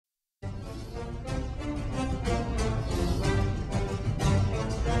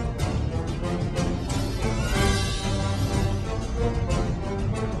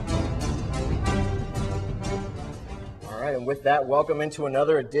with that, welcome into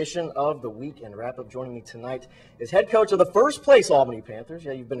another edition of the Weekend Wrap-Up. Joining me tonight is head coach of the first-place Albany Panthers.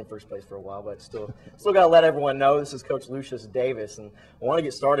 Yeah, you've been in first place for a while, but still got to let everyone know this is Coach Lucius Davis. And I want to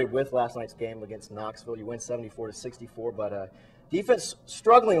get started with last night's game against Knoxville. You win 74-64, but defense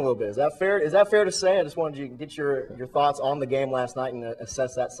struggling a little bit. Is that fair? Is that fair to say? I just wanted you to get your thoughts on the game last night and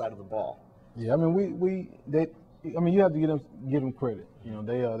assess that side of the ball. Yeah, I mean, you have to give them credit. You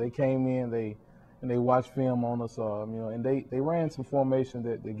know, they came in, they watched film on us, and they ran some formation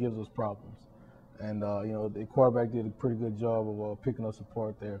that gives us problems. And the quarterback did a pretty good job of picking us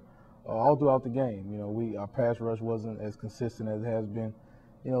apart there all throughout the game. You know, our pass rush wasn't as consistent as it has been.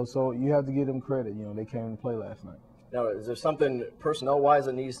 You know, so you have to give them credit. You know, they came to play last night. Now, is there something personnel-wise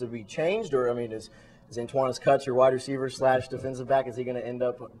that needs to be changed, or I mean, is Antoine Cuts your wide receiver / defensive back? Is he going to end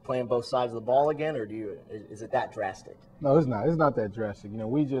up playing both sides of the ball again, or is it that drastic? No, it's not. It's not that drastic. You know,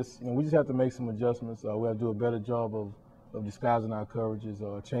 we just have to make some adjustments. We have to do a better job of disguising our coverages,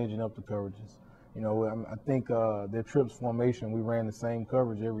 changing up the coverages. You know, I think their trips formation, we ran the same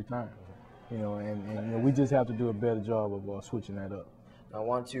coverage every time. You know, and we just have to do a better job of switching that up. I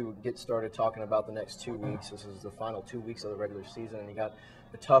want to get started talking about the next 2 weeks. This is the final 2 weeks of the regular season, and you got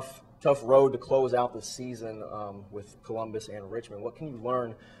a tough road to close out the season with Columbus and Richmond. What can you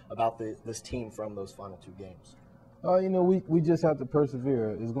learn about this team from those final 2 games? You know, we just have to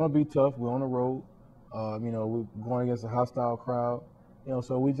persevere. It's going to be tough. We're on the road. You know, we're going against a hostile crowd. You know,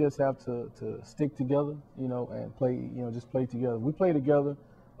 so we just have to stick together, you know, and play, you know, just play together. We play together,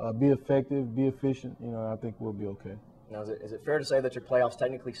 be effective, be efficient, you know, I think we'll be okay. Now, is it fair to say that your playoffs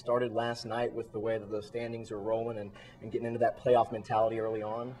technically started last night with the way that the standings are rolling and getting into that playoff mentality early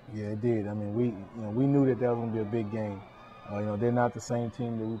on? Yeah, it did. I mean, we knew that was going to be a big game. You know, they're not the same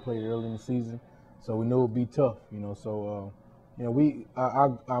team that we played early in the season, so we knew it would be tough. You know, so you know,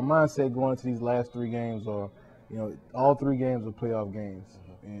 our mindset going into these last 3 games are, you know, all 3 games are playoff games.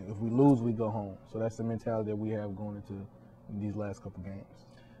 Mm-hmm. And if we lose, we go home. So that's the mentality that we have going into these last couple games.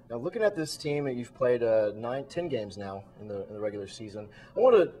 Now, looking at this team, you've played 10 games now in the regular season. I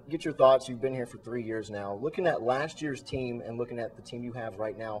want to get your thoughts. You've been here for 3 years now. Looking at last year's team and looking at the team you have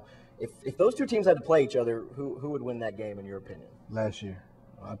right now, if those 2 teams had to play each other, who would win that game in your opinion? Last year.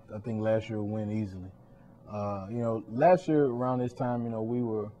 I think last year would win easily. You know, last year around this time, you know, we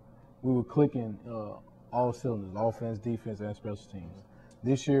were clicking all cylinders, offense, defense, and special teams.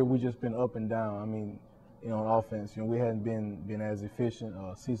 This year, we just been up and down. I mean, you know, on offense, you know, we hadn't been as efficient.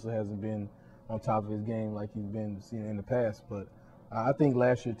 Cecil hasn't been on top of his game like he's been in the past. But I think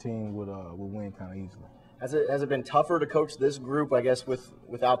last year's team would win kind of easily. Has it been tougher to coach this group, I guess,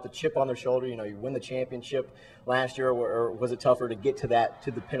 without the chip on their shoulder? You know, you win the championship last year, or was it tougher to get to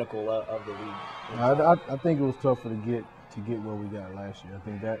the pinnacle of the league? I think it was tougher to get where we got last year. I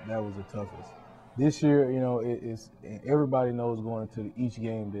think that was the toughest. This year, you know, everybody knows going into each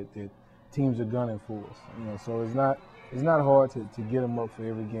game that teams are gunning for us. You know, so it's not hard to get them up for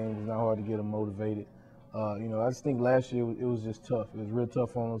every game. It's not hard to get them motivated. You know, I just think last year it was just tough. It was real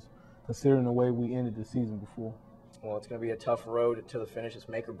tough on us, considering the way we ended the season before. Well, it's going to be a tough road to the finish. It's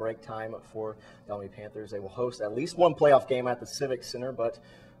make or break time for the Albany Panthers. They will host at least one playoff game at the Civic Center, but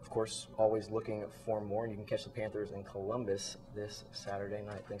of course, always looking for more. And you can catch the Panthers in Columbus this Saturday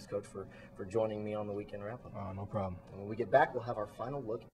night. Thanks, Coach, for joining me on the Weekend Wrap-Up. No problem. And when we get back, we'll have our final look